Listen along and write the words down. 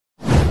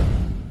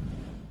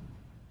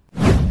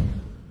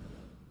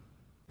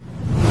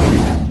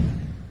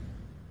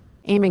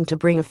aiming to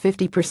bring a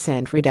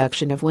 50%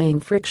 reduction of wing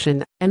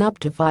friction and up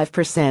to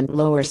 5%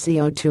 lower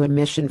CO2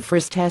 emission.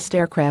 First test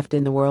aircraft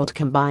in the world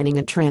combining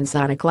a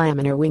transonic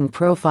laminar wing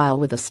profile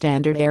with a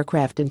standard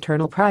aircraft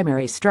internal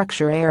primary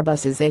structure.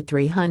 Airbus's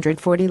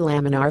A340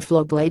 laminar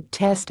flow blade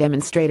test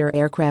demonstrator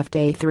aircraft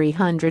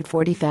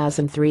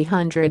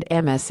A340-300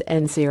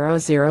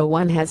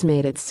 MSN001 has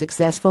made its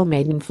successful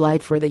maiden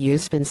flight for the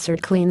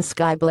USPINCERT Clean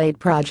Sky Blade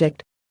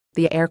project.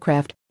 The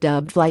aircraft,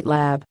 dubbed Flight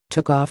Lab,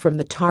 took off from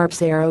the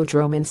Tarbes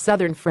aerodrome in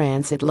southern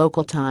France at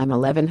local time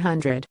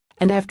 1100,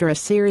 and after a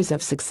series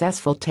of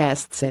successful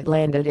tests it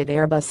landed at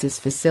Airbus's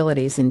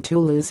facilities in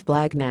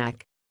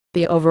Toulouse-Blagnac.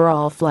 The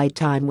overall flight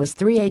time was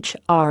 3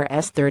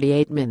 hours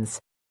 38 minutes.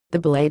 The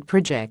Blade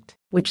project,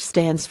 which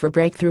stands for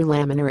Breakthrough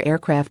Laminar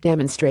Aircraft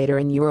Demonstrator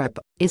in Europe,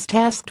 is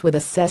tasked with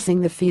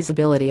assessing the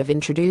feasibility of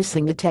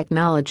introducing the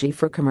technology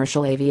for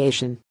commercial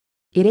aviation.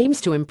 It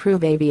aims to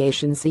improve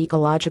aviation's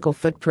ecological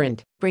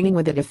footprint, bringing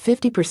with it a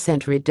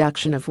 50%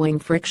 reduction of wing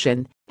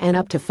friction and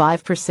up to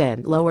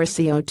 5% lower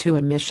CO2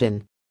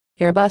 emission.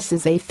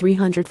 Airbus's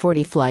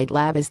A340 Flight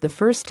Lab is the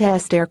first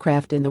test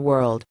aircraft in the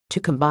world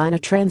to combine a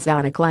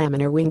transonic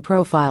laminar wing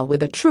profile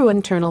with a true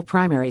internal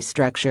primary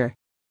structure.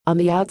 On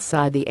the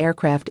outside, the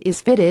aircraft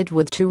is fitted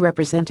with two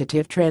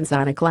representative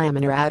transonic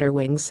laminar outer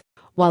wings,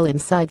 while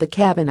inside the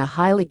cabin a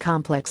highly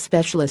complex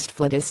specialist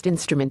flightless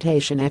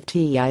instrumentation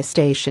 (FTI)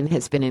 station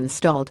has been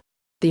installed.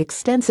 The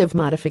extensive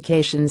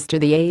modifications to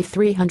the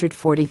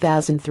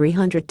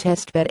A340-300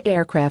 testbed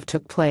aircraft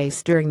took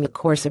place during the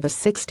course of a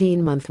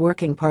 16-month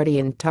working party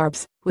in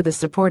Tarbes, with the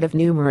support of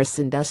numerous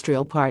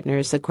industrial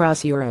partners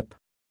across Europe.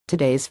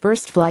 Today's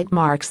first flight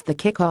marks the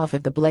kickoff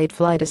of the Blade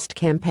Flightist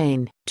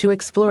campaign to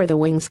explore the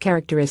wing's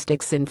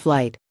characteristics in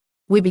flight.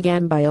 We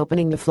began by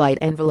opening the flight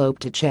envelope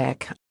to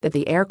check that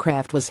the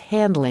aircraft was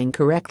handling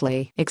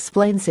correctly,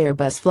 explains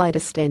Airbus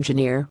flightist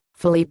engineer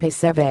Philippe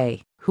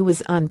Seve, who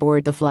was on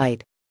board the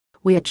flight.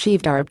 We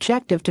achieved our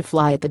objective to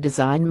fly at the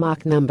design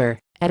Mach number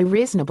at a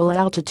reasonable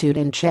altitude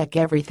and check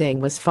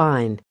everything was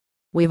fine.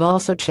 We've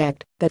also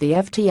checked that the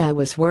FTI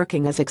was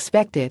working as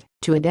expected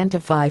to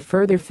identify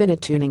further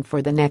fine-tuning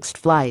for the next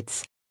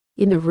flights.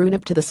 In the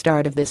run-up to the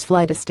start of this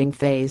flight testing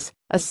phase,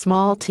 a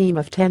small team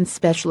of 10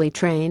 specially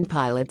trained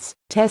pilots,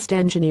 test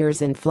engineers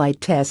and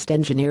flight test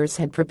engineers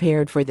had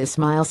prepared for this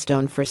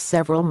milestone for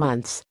several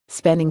months,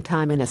 spending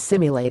time in a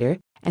simulator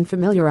and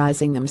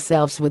familiarizing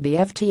themselves with the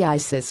FTI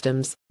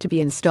systems to be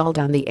installed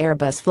on the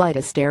Airbus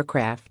Flightist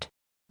aircraft.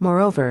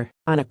 Moreover,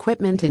 on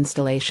equipment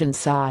installation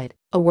side,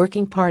 a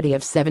working party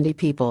of 70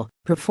 people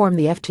performed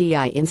the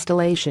FTI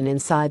installation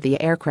inside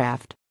the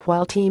aircraft,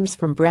 while teams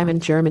from Bremen,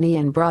 Germany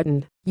and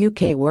Broughton,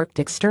 UK worked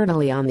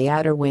externally on the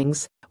outer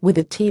wings, with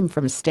a team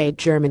from Stade,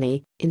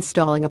 Germany,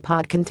 installing a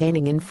pod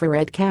containing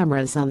infrared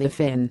cameras on the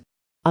fin.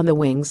 On the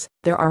wings,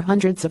 there are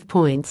hundreds of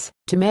points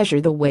to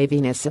measure the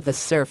waviness of the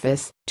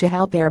surface to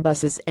help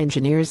Airbus's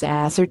engineers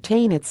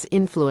ascertain its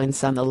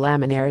influence on the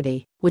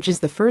laminarity, which is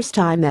the first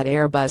time that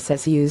Airbus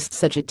has used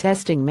such a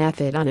testing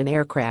method on an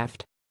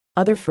aircraft.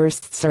 Other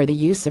firsts are the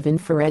use of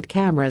infrared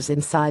cameras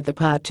inside the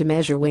pod to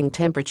measure wing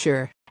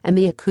temperature, and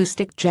the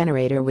acoustic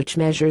generator which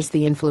measures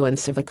the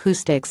influence of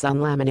acoustics on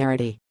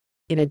laminarity.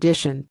 In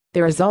addition,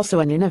 there is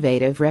also an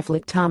innovative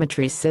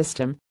reflectometry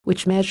system,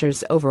 which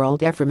measures overall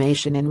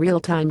deformation in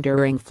real time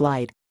during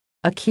flight.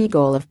 A key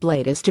goal of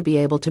Blade is to be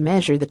able to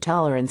measure the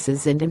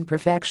tolerances and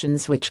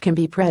imperfections which can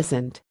be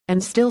present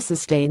and still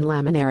sustain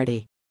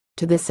laminarity.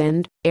 To this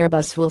end,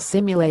 Airbus will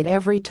simulate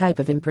every type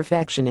of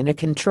imperfection in a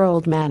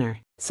controlled manner,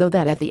 so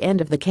that at the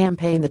end of the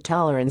campaign the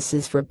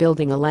tolerances for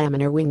building a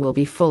laminar wing will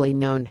be fully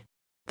known.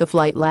 The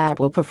Flight Lab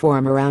will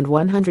perform around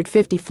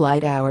 150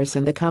 flight hours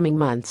in the coming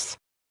months.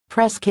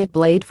 Press kit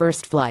Blade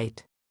first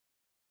flight.